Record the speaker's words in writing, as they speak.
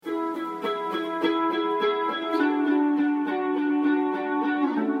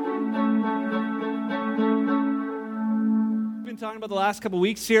about the last couple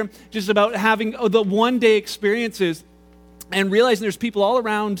weeks here, just about having the one-day experiences and realizing there's people all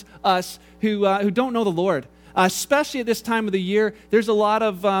around us who don't know the Lord. Especially at this time of the year, there's a lot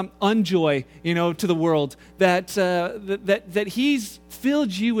of unjoy, to the world that He's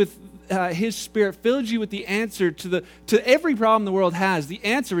filled you with His Spirit, filled you with the answer to every problem the world has. The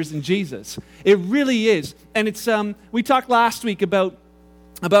answer is in Jesus. It really is, and it's. We talked last week about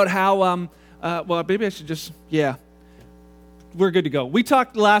how. Well, maybe I should just we're good to go. We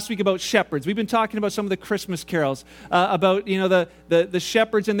talked last week about shepherds. We've been talking about some of the Christmas carols, about the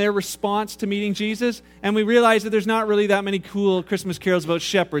shepherds and their response to meeting Jesus. And we realized that there's not really that many cool Christmas carols about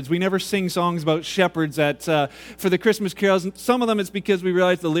shepherds. We never sing songs about shepherds for the Christmas carols. And some of them it's because we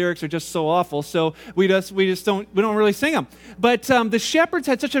realize the lyrics are just so awful, so we don't really sing them. But the shepherds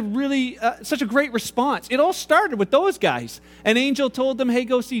had such a great response. It all started with those guys. An angel told them, "Hey,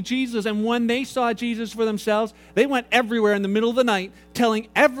 go see Jesus." And when they saw Jesus for themselves, they went everywhere in the middle of the night telling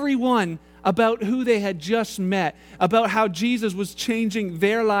everyone about who they had just met, about how Jesus was changing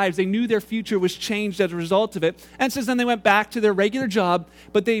their lives. They knew their future was changed as a result of it. And it says then they went back to their regular job,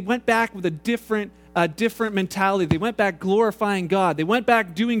 but they went back with a different mentality. They went back glorifying God. They went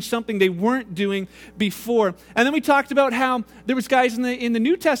back doing something they weren't doing before. And then we talked about how there was guys in the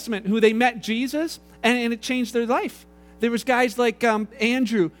New Testament who they met Jesus and it changed their life. There was guys like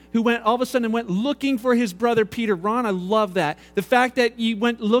Andrew who all of a sudden went looking for his brother Peter. Ron, I love that. The fact that you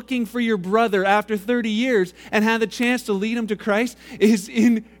went looking for your brother after 30 years and had the chance to lead him to Christ is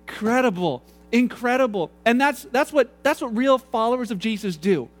incredible. Incredible. And that's what real followers of Jesus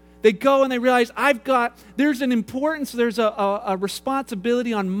do. They go and they realize there's an importance, there's a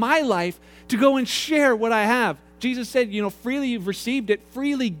responsibility on my life to go and share what I have. Jesus said, freely you've received it,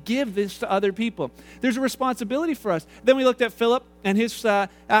 freely give this to other people. There's a responsibility for us. Then we looked at Philip, and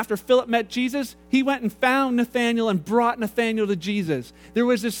after Philip met Jesus, he went and found Nathanael and brought Nathanael to Jesus. There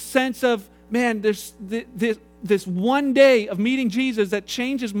was this sense of, man, there's this one day of meeting Jesus that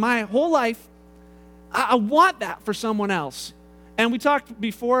changes my whole life. I want that for someone else. And we talked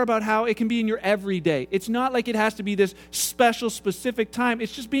before about how it can be in your everyday. It's not like it has to be this special, specific time.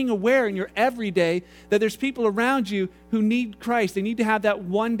 It's just being aware in your everyday that there's people around you who need Christ. They need to have that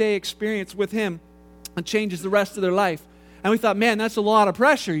one-day experience with Him that changes the rest of their life. And we thought, man, that's a lot of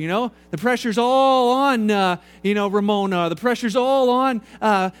pressure, The pressure's all on, Ramona. The pressure's all on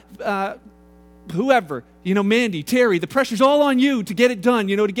whoever, Mandy, Terry. The pressure's all on you to get it done,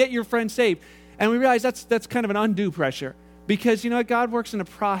 to get your friend saved. And we realized that's kind of an undue pressure. Because, God works in a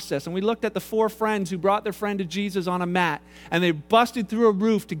process. And we looked at the 4 friends who brought their friend to Jesus on a mat. And they busted through a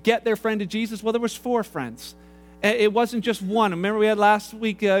roof to get their friend to Jesus. Well, there was 4 friends. It wasn't just one. Remember we had last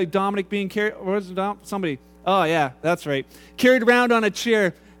week Dominic being carried, or was it somebody? Oh, yeah, that's right. Carried around on a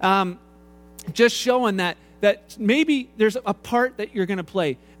chair. Just showing that maybe there's a part that you're going to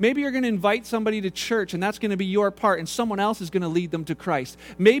play. Maybe you're going to invite somebody to church, and that's going to be your part, and someone else is going to lead them to Christ.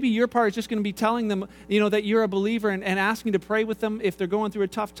 Maybe your part is just going to be telling them, that you're a believer and asking to pray with them if they're going through a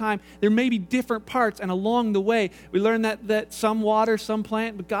tough time. There may be different parts, and along the way, we learn that some water, some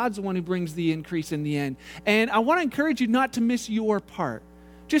plant, but God's the one who brings the increase in the end. And I want to encourage you not to miss your part.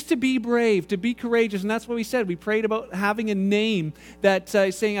 Just to be brave, to be courageous, and that's what we said. We prayed about having a name that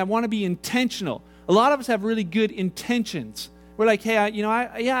saying, I want to be intentional. A lot of us have really good intentions. We're like, hey,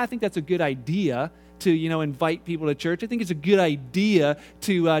 I think that's a good idea to, invite people to church. I think it's a good idea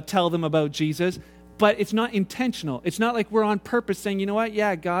to tell them about Jesus. But it's not intentional. It's not like we're on purpose saying, you know what?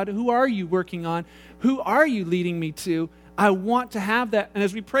 Yeah, God, who are you working on? Who are you leading me to? I want to have that. And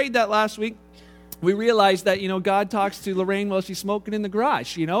as we prayed that last week, we realized that, God talks to Lorraine while she's smoking in the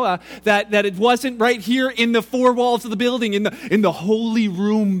garage, that it wasn't right here in the 4 walls of the building, in the holy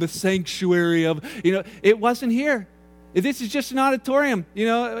room, the sanctuary of, it wasn't here. This is just an auditorium.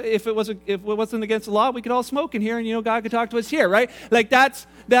 If it wasn't against the law, we could all smoke in here and, God could talk to us here, right? Like that's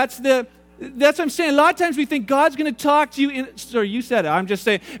what I'm saying. A lot of times we think God's going to talk to you sorry, you said it. I'm just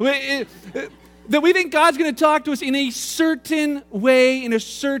saying. That we think God's going to talk to us in a certain way, in a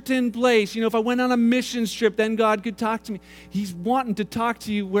certain place. If I went on a missions trip, then God could talk to me. He's wanting to talk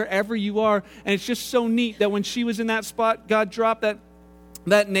to you wherever you are. And it's just so neat that when she was in that spot, God dropped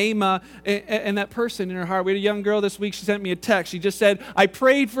that name and that person in her heart. We had a young girl this week. She sent me a text. She just said, I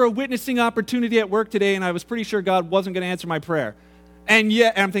prayed for a witnessing opportunity at work today, and I was pretty sure God wasn't going to answer my prayer. And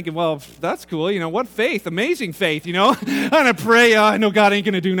yet, I'm thinking, well, that's cool. What faith? Amazing faith, I'm going to pray. I know God ain't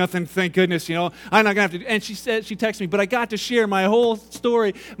going to do nothing. Thank goodness, I'm not going to have to. And she texted me, but I got to share my whole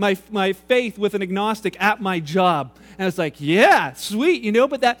story, my faith with an agnostic at my job. And I was like, yeah, sweet,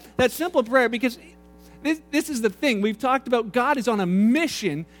 but that simple prayer, because this is the thing. We've talked about God is on a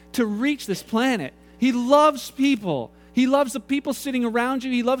mission to reach this planet. He loves people. He loves the people sitting around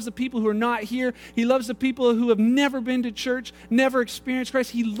you. He loves the people who are not here. He loves the people who have never been to church, never experienced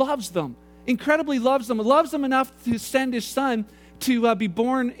Christ. He loves them, incredibly loves them enough to send his son to be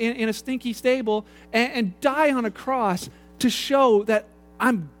born in a stinky stable and die on a cross to show that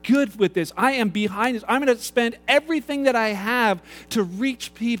I'm good with this. I am behind this. I'm going to spend everything that I have to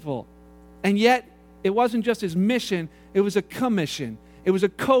reach people. And yet, it wasn't just his mission, it was a commission. It was a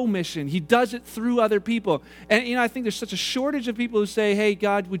co-mission. He does it through other people. And, I think there's such a shortage of people who say, hey,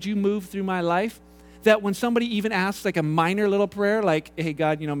 God, would you move through my life? That when somebody even asks like a minor little prayer, like, hey,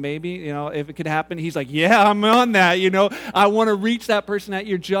 God, maybe, if it could happen, he's like, yeah, I'm on that, I want to reach that person at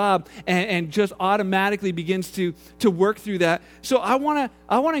your job and just automatically begins to work through that. So I want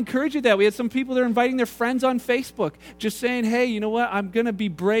to encourage you that. We had some people that are inviting their friends on Facebook, just saying, hey, you know what, I'm going to be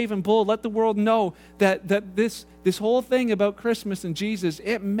brave and bold. Let the world know that this whole thing about Christmas and Jesus,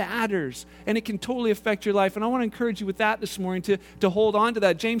 it matters, and it can totally affect your life. And I want to encourage you with that this morning to hold on to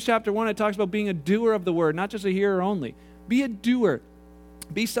that. James chapter 1, it talks about being a doer of the word, not just a hearer only. Be a doer.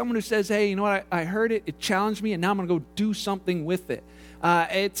 Be someone who says, hey, you know what, I heard it, it challenged me, and now I'm going to go do something with it.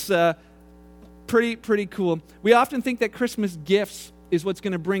 It's pretty cool. We often think that Christmas gifts is what's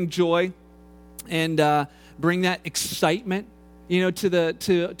going to bring joy and bring that excitement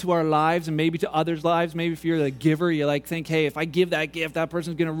to our lives and maybe to others' lives. Maybe if you're the giver, you think, hey, if I give that gift, that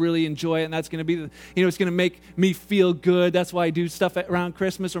person's going to really enjoy it, and that's going to be, it's going to make me feel good. That's why I do stuff around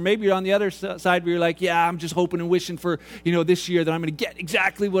Christmas. Or maybe you're on the other side where you're like, yeah, I'm just hoping and wishing for, this year that I'm going to get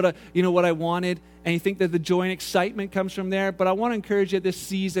exactly what I wanted. And you think that the joy and excitement comes from there. But I want to encourage you this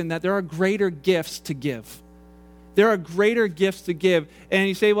season that there are greater gifts to give. There are greater gifts to give. And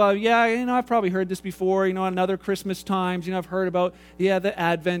you say, well, yeah, I've probably heard this before, on other Christmas times. I've heard about, the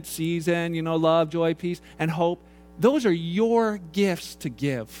Advent season, love, joy, peace, and hope. Those are your gifts to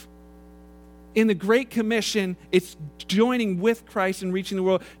give. In the Great Commission, it's joining with Christ and reaching the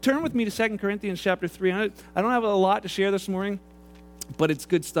world. Turn with me to 2 Corinthians chapter 3. I don't have a lot to share this morning, but it's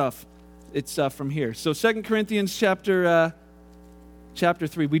good stuff. It's from here. So 2 Corinthians chapter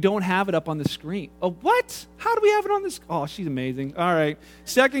 3. We don't have it up on the screen. Oh, what? How do we have it on this? Oh, she's amazing. All right.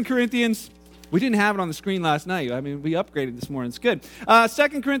 2 Corinthians. We didn't have it on the screen last night. We upgraded this morning. It's good.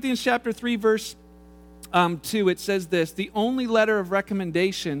 2 Corinthians chapter 3, verse 2. It says this: the only letter of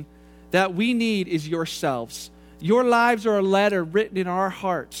recommendation that we need is yourselves. Your lives are a letter written in our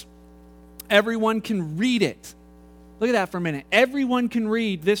hearts. Everyone can read it. Look at that for a minute. Everyone can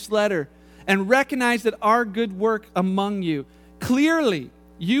read this letter and recognize that our good work among you. Clearly,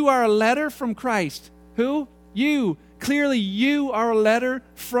 you are a letter from Christ. Who? You. Clearly, you are a letter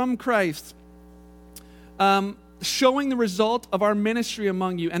from Christ, showing the result of our ministry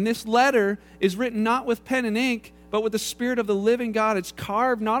among you. And this letter is written not with pen and ink, but with the Spirit of the living God. It's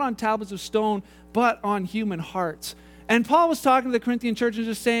carved not on tablets of stone, but on human hearts. And Paul was talking to the Corinthian church and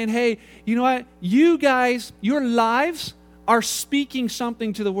just saying, hey, you know what? You guys, your lives are speaking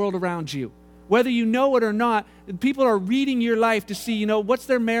something to the world around you. Whether you know it or not, people are reading your life to see, what's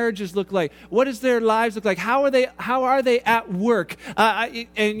their marriages look like? What does their lives look like? How are they at work?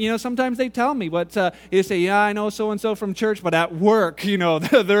 And sometimes they tell me what, they say, yeah, I know so-and-so from church, but at work, they're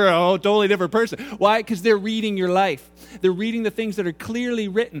a totally different person. Why? Because they're reading your life. They're reading the things that are clearly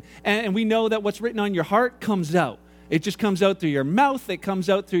written. And we know that what's written on your heart comes out. It just comes out through your mouth. It comes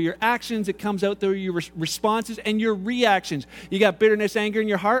out through your actions. It comes out through your responses and your reactions. You got bitterness, anger in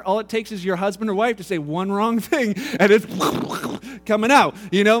your heart. All it takes is your husband or wife to say one wrong thing, and it's coming out.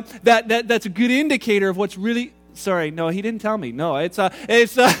 That's a good indicator of what's really. Sorry, no, he didn't tell me. No, it's a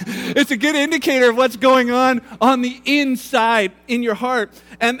good indicator of what's going on the inside in your heart,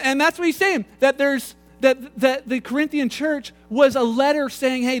 and that's what he's saying. That the Corinthian church was a letter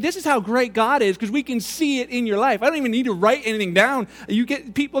saying, hey, this is how great God is, because we can see it in your life. I don't even need to write anything down.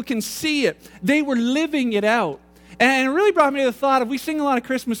 People can see it. They were living it out. And it really brought me to the thought of, we sing a lot of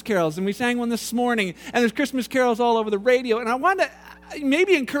Christmas carols, and we sang one this morning, and there's Christmas carols all over the radio. And I wanted to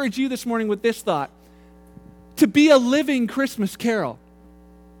maybe encourage you this morning with this thought: to be a living Christmas carol.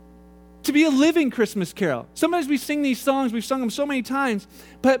 To be a living Christmas carol. Sometimes we sing these songs, we've sung them so many times,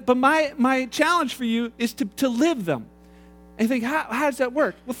 but my challenge for you is to live them. And you think, how does that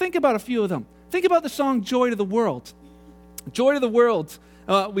work? Well, think about a few of them. Think about the song Joy to the World. Joy to the World,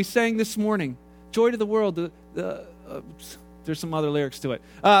 we sang this morning. Joy to the World, there's some other lyrics to it.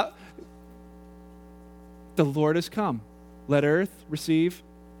 The Lord has come. Let earth receive.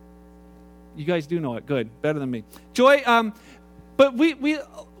 You guys do know it. Good. Better than me. Joy, but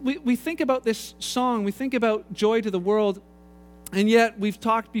we think about this song, we think about joy to the world, and yet we've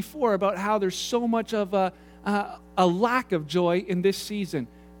talked before about how there's so much of a lack of joy in this season.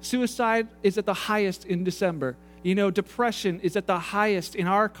 Suicide is at the highest in December. depression is at the highest in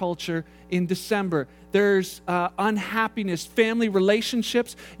our culture in December. There's unhappiness, family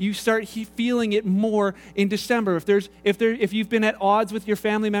relationships. You start feeling it more in December. If you've been at odds with your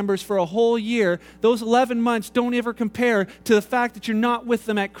family members for a whole year, those 11 months don't ever compare to the fact that you're not with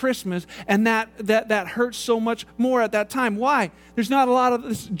them at Christmas, and that hurts so much more at that time. Why? There's not a lot of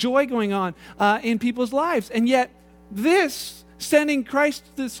this joy going on in people's lives, and yet this sending Christ,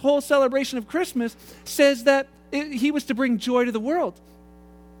 this whole celebration of Christmas, says that he was to bring joy to the world.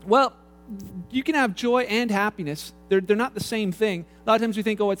 Well, you can have joy and happiness. They're not the same thing. A lot of times we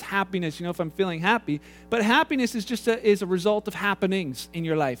think, it's happiness, if I'm feeling happy. But happiness is just a result of happenings in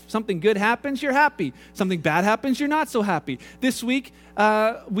your life. Something good happens, you're happy. Something bad happens, you're not so happy. This week,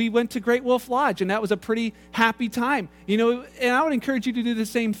 we went to Great Wolf Lodge, and that was a pretty happy time. And I would encourage you to do the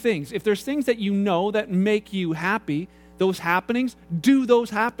same things. If there's things that that make you happy, those happenings, do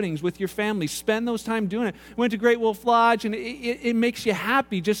those happenings with your family. Spend those time doing it. Went to Great Wolf Lodge, and it makes you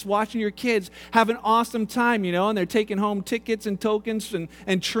happy just watching your kids have an awesome time, and they're taking home tickets and tokens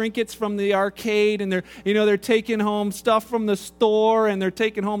and trinkets from the arcade, and they're taking home stuff from the store, and they're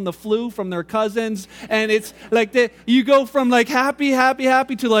taking home the flu from their cousins, and it's like you go from like happy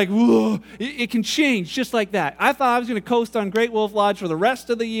to like, whoa, it can change just like that. I thought I was going to coast on Great Wolf Lodge for the rest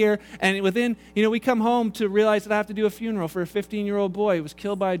of the year, and within, we come home to realize that I have to do a funeral for a 15-year-old boy who was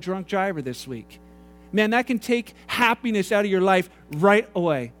killed by a drunk driver this week. Man, that can take happiness out of your life right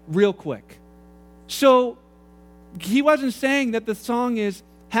away, real quick. So he wasn't saying that the song is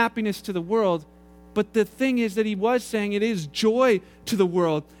happiness to the world, but the thing is that he was saying it is joy to the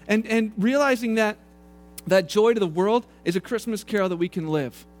world. And realizing that joy to the world is a Christmas carol that we can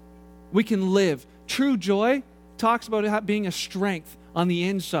live. We can live. True joy talks about it being a strength on the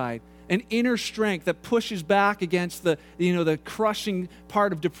inside. An inner strength that pushes back against the crushing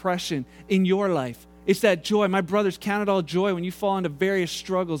part of depression in your life. It's that joy. My brothers, count it all joy when you fall into various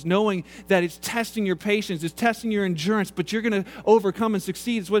struggles, knowing that it's testing your patience, it's testing your endurance, but you're going to overcome and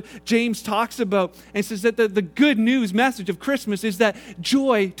succeed. It's what James talks about, and says that the good news message of Christmas is that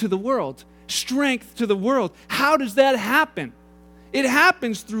joy to the world, strength to the world. How does that happen? It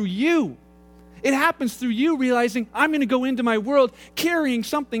happens through you. It happens through you realizing I'm going to go into my world carrying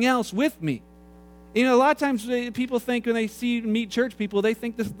something else with me. A lot of times people think when they meet church people, they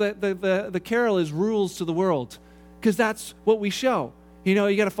think the carol is rules to the world, because that's what we show. You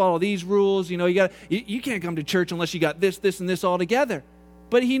got to follow these rules. You can't come to church unless you got this, and this all together.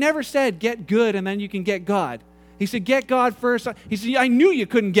 But he never said get good and then you can get God. He said get God first. He said I knew you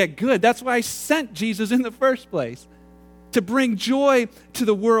couldn't get good. That's why I sent Jesus in the first place. To bring joy to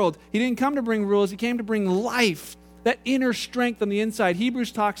the world. He didn't come to bring rules. He came to bring life, that inner strength on the inside.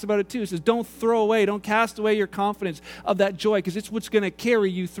 Hebrews talks about it too. It says, don't cast away your confidence of that joy, because it's what's going to carry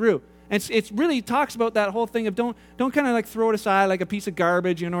you through. And it really talks about that whole thing of don't kind of like throw it aside like a piece of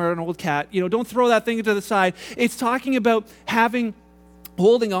garbage, or an old cat. Don't throw that thing to the side. It's talking about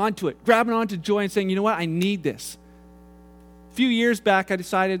holding on to it, grabbing onto joy and saying, you know what, I need this. A few years back, I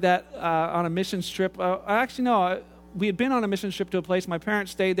decided that on a missions trip, we had been on a mission trip to a place. My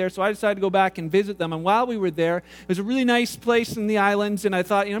parents stayed there, so I decided to go back and visit them. And while we were there, it was a really nice place in the islands, and I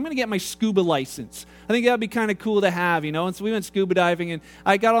thought, I'm going to get my scuba license. I think that would be kind of cool to have, And so we went scuba diving, and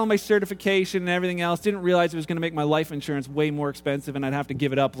I got all my certification and everything else. Didn't realize it was going to make my life insurance way more expensive, and I'd have to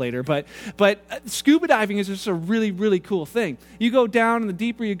give it up later. But scuba diving is just a really, really cool thing. You go down, and the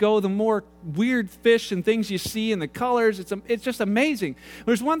deeper you go, the more weird fish and things you see, and the colors. It's just amazing.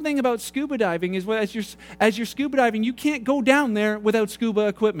 There's one thing about scuba diving is as you're scuba diving, you can't go down there without scuba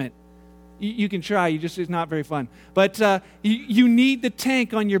equipment. You can try, it's not very fun. But you need the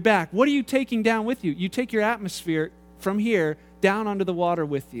tank on your back. What are you taking down with you? You take your atmosphere from here down onto the water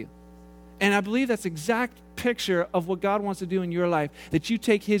with you. And I believe that's the exact picture of what God wants to do in your life, that you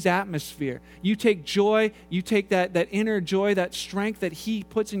take his atmosphere. You take joy, you take that inner joy, that strength that he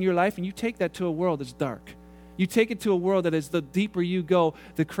puts in your life, and you take that to a world that's dark. You take it to a world that is the deeper you go,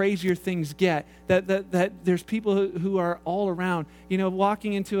 the crazier things get. That there's people who are all around.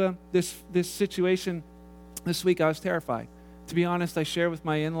 Walking into this situation this week, I was terrified. To be honest, I shared with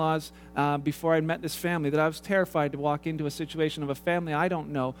my in-laws before I met this family that I was terrified to walk into a situation of a family I don't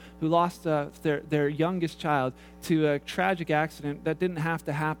know who lost their youngest child to a tragic accident that didn't have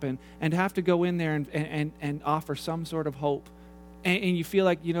to happen, and to have to go in there and offer some sort of hope. And you feel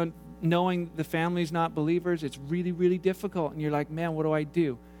like, knowing the family's not believers, it's really, really difficult. And you're like, man, what do I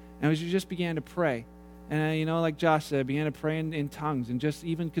do? And as you just began to pray, and like Josh said, I began to pray in tongues, and just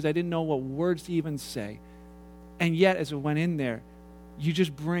even because I didn't know what words to even say. And yet, as I went in there, you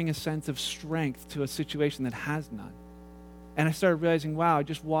just bring a sense of strength to a situation that has none. And I started realizing, wow, I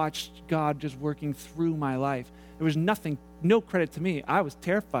just watched God just working through my life. There was nothing, no credit to me. I was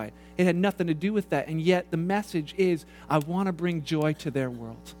terrified. It had nothing to do with that. And yet the message is, I want to bring joy to their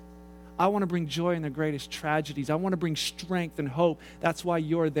world. I want to bring joy in their greatest tragedies. I want to bring strength and hope. That's why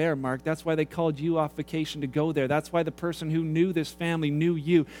you're there, Mark. That's why they called you off vacation to go there. That's why the person who knew this family knew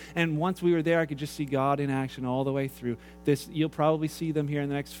you. And once we were there, I could just see God in action all the way through. You'll probably see them here in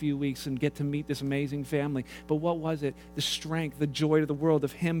the next few weeks and get to meet this amazing family. But what was it? The strength, the joy to the world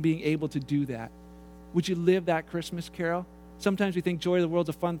of him being able to do that. Would you live that Christmas carol? Sometimes we think joy to the world's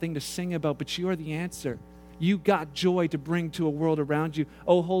a fun thing to sing about, but you are the answer. You got joy to bring to a world around you.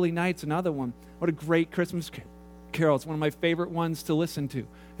 Oh, Holy Night's another one. What a great Christmas carol. It's one of my favorite ones to listen to.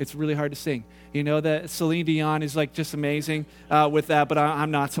 It's really hard to sing. You know that Celine Dion is like just amazing with that, but I'm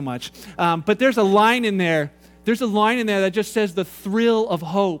not so much. But there's a line in there. There's a line in there that just says, the thrill of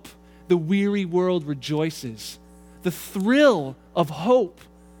hope, the weary world rejoices. The thrill of hope.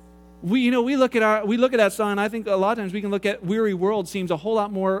 We look at that song, and I think a lot of times we can look at weary world seems a whole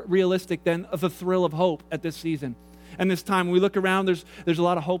lot more realistic than the thrill of hope at this season. And this time, when we look around, there's a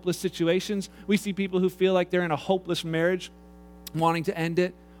lot of hopeless situations. We see people who feel like they're in a hopeless marriage, wanting to end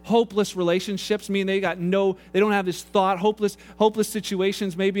it. Hopeless relationships, mean they don't have this thought. Hopeless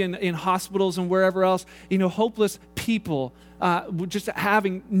situations, maybe in hospitals and wherever else. Hopeless people just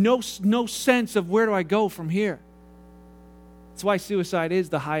having no sense of where do I go from here. That's why suicide is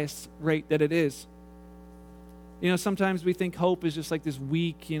the highest rate that it is. Sometimes we think hope is just like this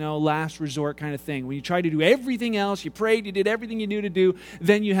weak, last resort kind of thing. When you try to do everything else, you prayed, you did everything you knew to do,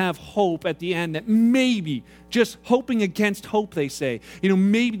 then you have hope at the end that maybe, just hoping against hope, they say.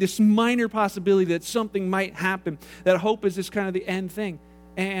 Maybe this minor possibility that something might happen, that hope is this kind of the end thing.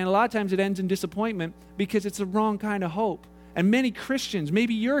 And a lot of times it ends in disappointment because it's the wrong kind of hope. And many Christians,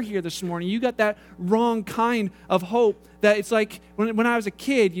 maybe you're here this morning, you got that wrong kind of hope that it's like when I was a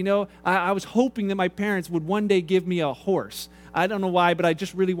kid, I was hoping that my parents would one day give me a horse. I don't know why, but I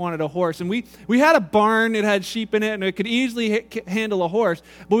just really wanted a horse. And we had a barn, it had sheep in it, and it could easily handle a horse.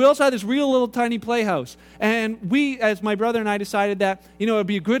 But we also had this real little tiny playhouse. And we, as my brother and I, decided that, it would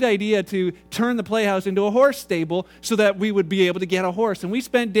be a good idea to turn the playhouse into a horse stable so that we would be able to get a horse. And we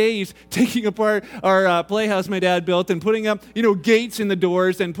spent days taking apart our playhouse my dad built and putting up, gates in the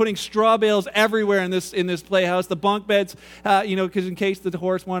doors and putting straw bales everywhere in this playhouse, the bunk beds, because in case the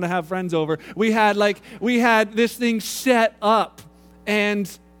horse wanted to have friends over. We had this thing set up. And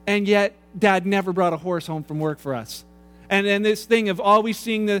yet, Dad never brought a horse home from work for us. And this thing of always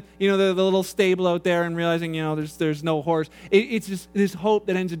seeing the little stable out there and realizing, there's no horse. It's just this hope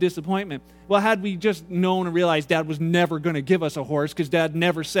that ends in disappointment. Well, had we just known and realized Dad was never going to give us a horse, because Dad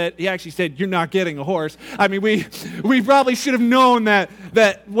never said, he actually said, you're not getting a horse. I mean, we probably should have known that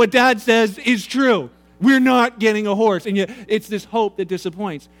what Dad says is true. We're not getting a horse. And yet it's this hope that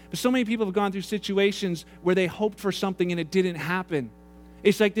disappoints. But so many people have gone through situations where they hoped for something and it didn't happen.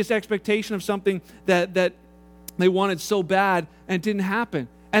 It's like this expectation of something that they wanted so bad and it didn't happen.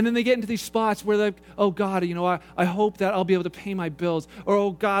 And then they get into these spots where they're like, oh God, I hope that I'll be able to pay my bills. Or,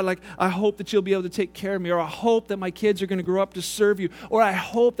 oh God, I hope that you'll be able to take care of me. Or I hope that my kids are going to grow up to serve you. Or I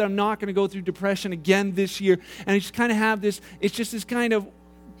hope that I'm not going to go through depression again this year. And I just kind of have this, it's just this kind of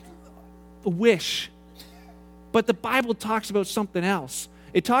wish. But the Bible talks about something else.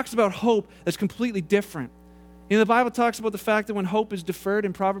 It talks about hope that's completely different. The Bible talks about the fact that when hope is deferred,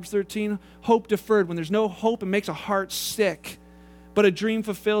 in Proverbs 13, hope deferred. When there's no hope, it makes a heart sick. But a dream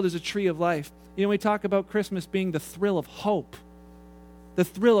fulfilled is a tree of life. We talk about Christmas being the thrill of hope. The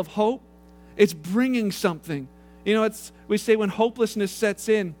thrill of hope, it's bringing something. We say when hopelessness sets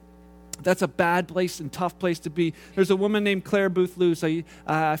in, that's a bad place and tough place to be. There's a woman named Claire Booth Luce.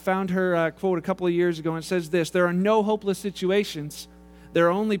 I found her quote a couple of years ago, and it says this: there are no hopeless situations. There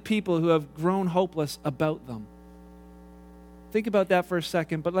are only people who have grown hopeless about them. Think about that for a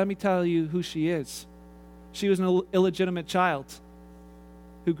second, but let me tell you who she is. She was an illegitimate child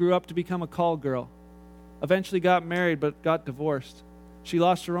who grew up to become a call girl, eventually got married but got divorced. She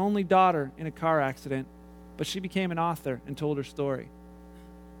lost her only daughter in a car accident, but she became an author and told her story.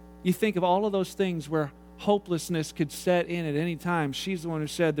 You think of all of those things where hopelessness could set in at any time. She's the one who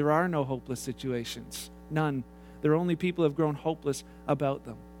said there are no hopeless situations. None. There are only people who have grown hopeless about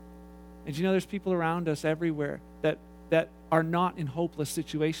them. And there's people around us everywhere that are not in hopeless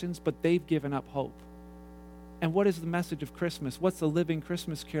situations, but they've given up hope. And what is the message of Christmas? What's the living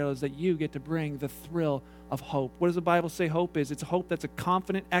Christmas carol? Is that you get to bring the thrill of hope. What does the Bible say hope is? It's a hope that's a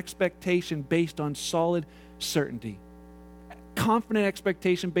confident expectation based on solid certainty. Confident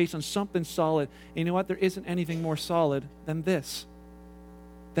expectation based on something solid. And you know what? There isn't anything more solid than this.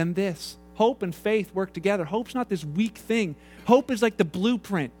 Hope and faith work together. Hope's not this weak thing. Hope is like the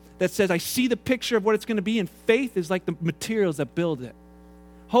blueprint that says, I see the picture of what it's going to be, and faith is like the materials that build it.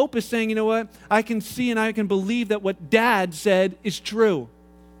 Hope is saying, you know what? I can see and I can believe that what Dad said is true.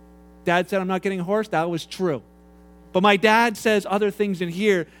 Dad said, I'm not getting a horse. That was true. But my dad says other things in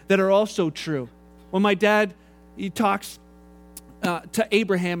here that are also true. When my dad, he talks to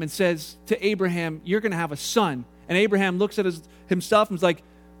Abraham and says to Abraham, you're going to have a son. And Abraham looks at himself and is like,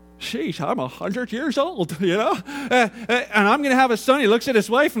 sheesh, I'm 100 years old, you know? And I'm going to have a son. He looks at his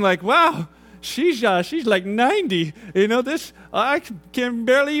wife and like, wow, she's like 90. You know, I can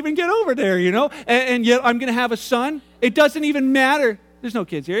barely even get over there, you know? And yet I'm going to have a son. It doesn't even matter. There's no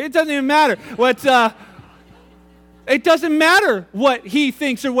kids here. It doesn't even matter it doesn't matter what he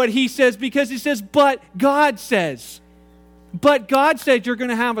thinks or what he says, because he says, but God says. But God said you're going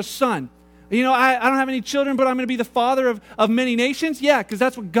to have a son. You know, I don't have any children, but I'm going to be the father of many nations. Yeah, because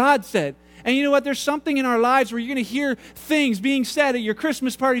that's what God said. And you know what? There's something in our lives where you're going to hear things being said at your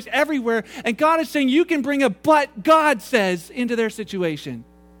Christmas parties everywhere, and God is saying you can bring a but God says into their situation.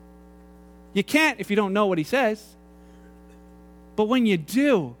 You can't if you don't know what he says. But when you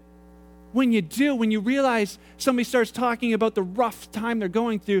do, when you realize somebody starts talking about the rough time they're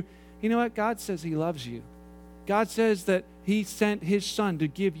going through, you know what? God says he loves you. God says that he sent his son to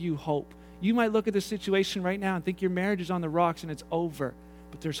give you hope. You might look at the situation right now and think your marriage is on the rocks and it's over,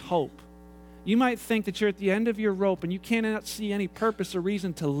 but there's hope. You might think that you're at the end of your rope and you cannot see any purpose or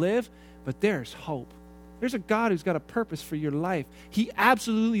reason to live, but there's hope. There's a God who's got a purpose for your life. He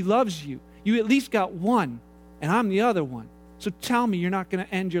absolutely loves you. You at least got one, and I'm the other one. So tell me you're not going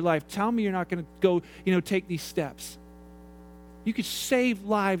to end your life. Tell me you're not going to go, take these steps. You could save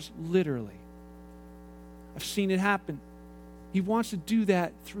lives literally. I've seen it happen. He wants to do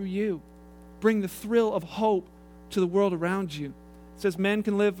that through you. Bring the thrill of hope to the world around you. It says men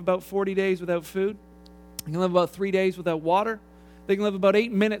can live about 40 days without food. They can live about 3 days without water. They can live about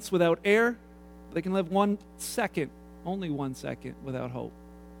 8 minutes without air. They can live 1 second, only 1 second, without hope.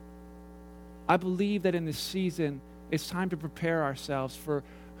 I believe that in this season, it's time to prepare ourselves for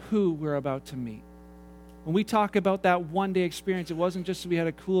who we're about to meet. When we talk about that one-day experience, it wasn't just we had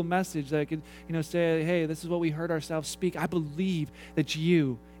a cool message that could, say, hey, this is what we heard ourselves speak. I believe that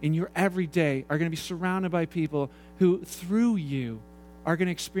you, in your everyday, are going to be surrounded by people who, through you, are going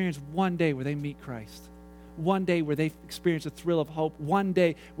to experience one day where they meet Christ. One day where they experience a thrill of hope. One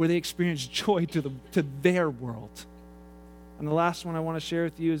day where they experience joy to their world. And the last one I want to share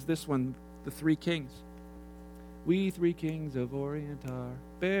with you is this one, the three kings. We three kings of Orient are,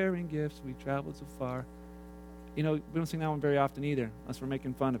 bearing gifts, we traveled so far. We don't sing that one very often either, unless we're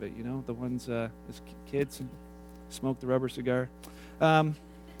making fun of it, the ones as kids and smoke the rubber cigar.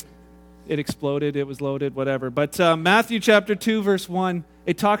 It exploded, it was loaded, whatever. But Matthew chapter 2, verse 1,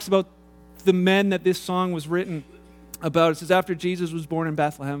 it talks about the men that this song was written about. It says, after Jesus was born in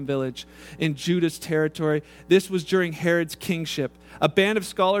Bethlehem village in Judah's territory, this was during Herod's kingship. A band of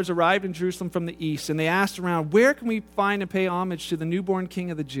scholars arrived in Jerusalem from the east, and they asked around, where can we find and pay homage to the newborn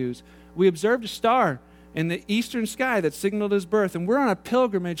king of the Jews? We observed a star in the eastern sky that signaled his birth, and we're on a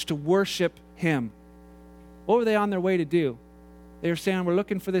pilgrimage to worship him. What were they on their way to do? They were saying, we're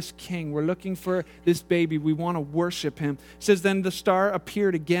looking for this king. We're looking for this baby. We want to worship him. It says, then the star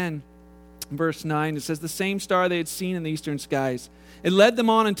appeared again. Verse 9, it says, the same star they had seen in the eastern skies. It led them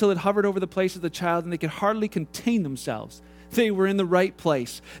on until it hovered over the place of the child, and they could hardly contain themselves. They were in the right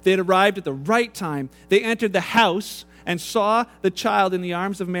place. They had arrived at the right time. They entered the house and saw the child in the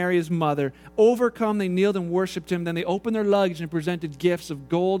arms of Mary, his mother. Overcome, they kneeled and worshipped him. Then they opened their luggage and presented gifts of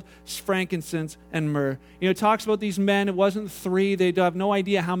gold, frankincense, and myrrh. It talks about these men. It wasn't three. They have no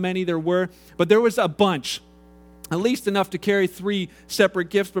idea how many there were, but there was a bunch. At least enough to carry 3 separate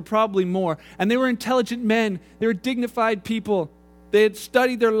gifts, but probably more. And they were intelligent men. They were dignified people. They had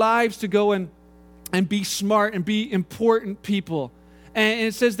studied their lives to go and be smart and be important people. And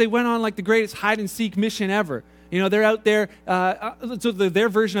it says they went on like the greatest hide-and-seek mission ever. They're out there, so their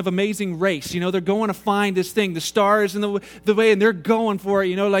version of Amazing Race. They're going to find this thing. The star is in the way, and they're going for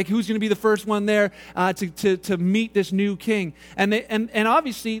it. Like who's going to be the first one there to meet this new king? And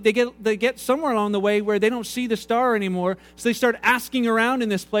obviously they get somewhere along the way where they don't see the star anymore. So they start asking around in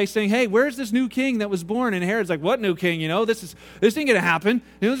this place, saying, "Hey, where's this new king that was born?" And Herod's like, "What new king? This ain't going to happen.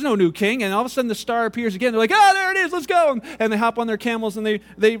 There's no new king." And all of a sudden the star appears again. They're like, "Oh, there it is. Let's go!" And they hop on their camels and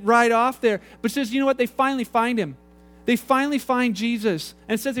they ride off there. But it says, you know what? They finally find him. They finally find Jesus.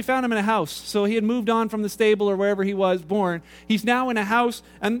 And it says they found him in a house. So he had moved on from the stable or wherever he was born. He's now in a house.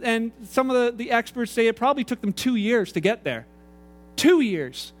 And some of the experts say it probably took them 2 years to get there. 2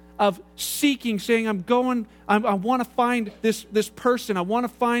 years. of seeking, saying, I want to find this person. I want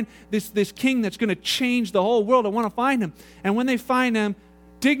to find this king that's going to change the whole world. I want to find him. And when they find him,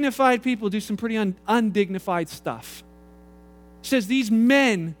 dignified people do some pretty undignified stuff. It says these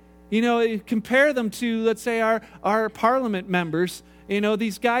men, compare them to, let's say, our parliament members,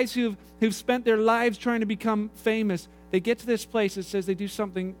 these guys who've spent their lives trying to become famous. They get to this place, it says they do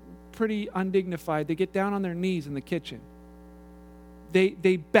something pretty undignified. They get down on their knees in the kitchen.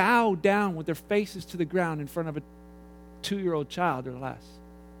 They bow down with their faces to the ground in front of a 2-year-old child or less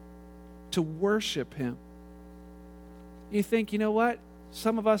to worship him. You think, you know what?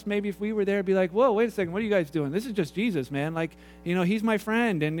 Some of us, maybe if we were there, be like, whoa, wait a second, what are you guys doing? This is just Jesus, man. Like, he's my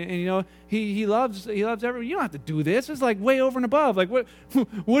friend, and he loves everyone. You don't have to do this. It's like way over and above. Like, what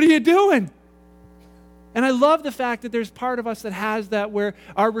are you doing? And I love the fact that there's part of us that has that, where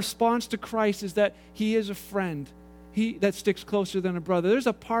our response to Christ is that he is a friend. That sticks closer than a brother. There's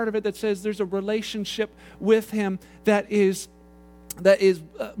a part of it that says there's a relationship with him that is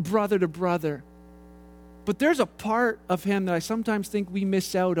brother to brother. But there's a part of him that I sometimes think we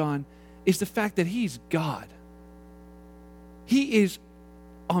miss out on, is the fact that he's God. He is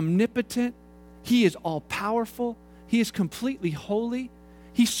omnipotent. He is all-powerful. He is completely holy.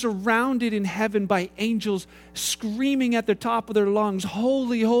 He's surrounded in heaven by angels screaming at the top of their lungs,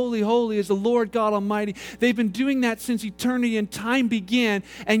 holy, holy, holy is the Lord God Almighty. They've been doing that since eternity and time began,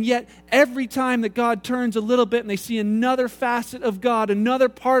 and yet every time that God turns a little bit and they see another facet of God, another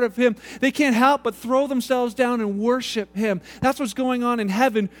part of him, they can't help but throw themselves down and worship him. That's what's going on in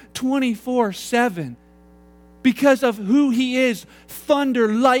heaven 24/7. Because of who he is,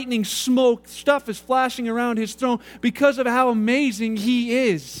 thunder, lightning, smoke, stuff is flashing around his throne because of how amazing he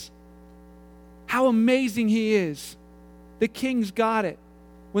is. How amazing he is. The kings got it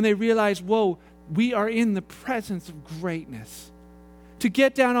when they realized, whoa, we are in the presence of greatness. To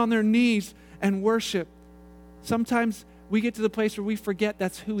get down on their knees and worship. Sometimes we get to the place where we forget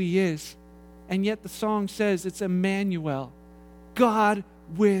that's who he is. And yet the song says it's Emmanuel, God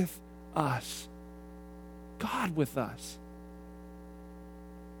with us. God with us.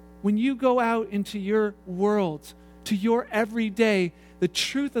 When you go out into your world, to your everyday, the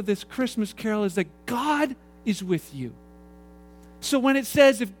truth of this Christmas carol is that God is with you. So when it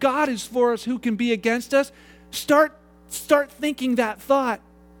says, if God is for us, who can be against us? Start thinking that thought.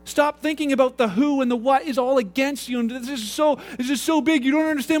 Stop thinking about the who and the what is all against you. And this is so big. You don't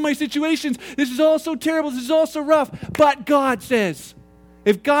understand my situations. This is all so terrible. This is all so rough. But God says,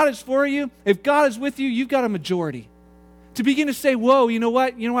 if God is for you, if God is with you, you've got a majority. To begin to say, whoa, you know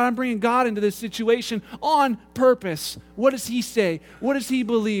what? I'm bringing God into this situation on purpose. What does he say? What does he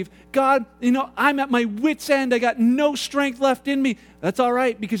believe? God, I'm at my wit's end. I got no strength left in me. That's all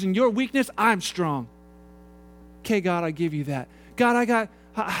right, because in your weakness, I'm strong. Okay, God, I give you that. God,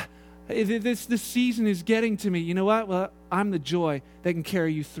 this season is getting to me. You know what? Well, I'm the joy that can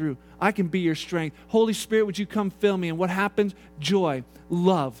carry you through. I can be your strength. Holy Spirit, would you come fill me? And what happens? Joy,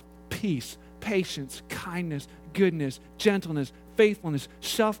 love, peace, patience, kindness, goodness, gentleness, faithfulness,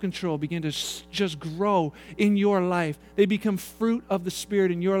 self-control begin to just grow in your life. They become fruit of the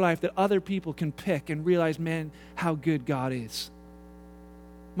Spirit in your life that other people can pick and realize, man, how good God is.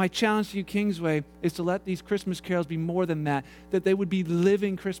 My challenge to you, Kingsway, is to let these Christmas carols be more than that they would be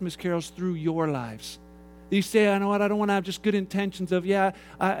living Christmas carols through your lives. You say, I know what, I don't want to have just good intentions of, I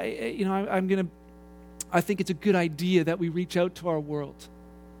think it's a good idea that we reach out to our world.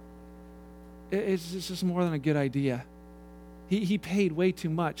 It's just more than a good idea. He paid way too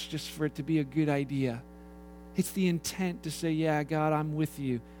much just for it to be a good idea. It's the intent to say, yeah, God, I'm with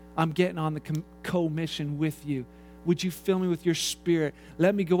you. I'm getting on the co-mission with you. Would you fill me with your Spirit?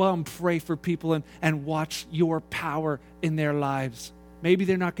 Let me go out and pray for people and watch your power in their lives. Maybe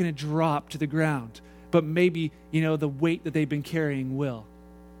they're not going to drop to the ground, but maybe, the weight that they've been carrying will.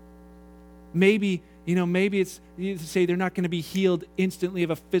 Maybe it's, you say they're not going to be healed instantly of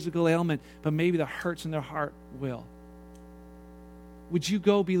a physical ailment, but maybe the hurts in their heart will. Would you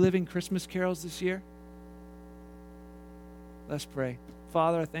go be living Christmas carols this year? Let's pray.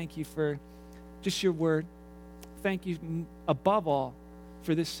 Father, I thank you for just your word. Thank you above all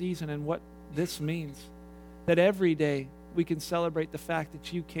for this season and what this means. That every day we can celebrate the fact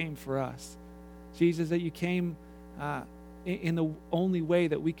that you came for us. Jesus, that you came in the only way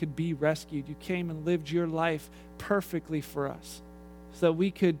that we could be rescued. You came and lived your life perfectly for us so that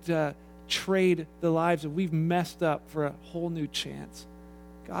we could trade the lives that we've messed up for a whole new chance.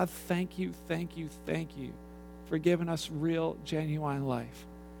 God, thank you for giving us real, genuine life.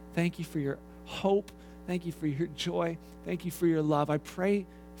 Thank you for your hope. Thank you for your joy. Thank you for your love. I pray,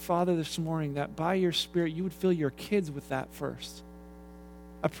 Father, this morning that by your Spirit you would fill your kids with that first.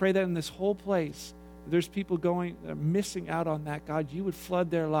 I pray that in this whole place, there's people missing out on that. God, you would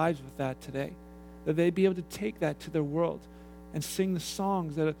flood their lives with that today, that they'd be able to take that to their world and sing the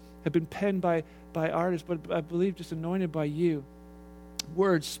songs that have been penned by artists, but I believe just anointed by you,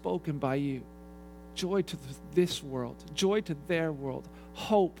 words spoken by you. Joy to this world, joy to their world,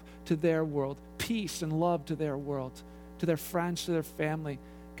 hope to their world, peace and love to their world, to their friends, to their family.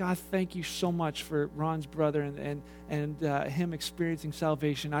 God, thank you so much for Ron's brother and him experiencing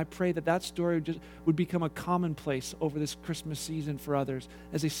salvation. I pray that story would become a commonplace over this Christmas season for others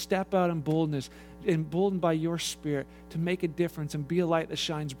as they step out in boldness, emboldened by your Spirit to make a difference and be a light that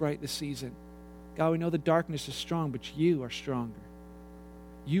shines bright this season. God, we know the darkness is strong, but you are stronger.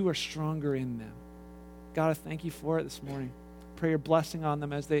 You are stronger in them. God, I thank you for it this morning. Pray your blessing on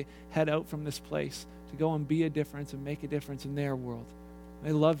them as they head out from this place to go and be a difference and make a difference in their world.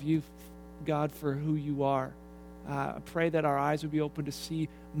 I love you, God, for who you are. I pray that our eyes would be open to see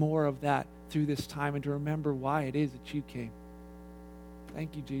more of that through this time and to remember why it is that you came.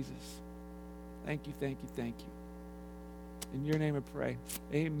 Thank you, Jesus. Thank you, thank you, thank you. In your name I pray.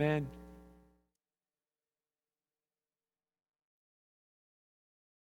 Amen.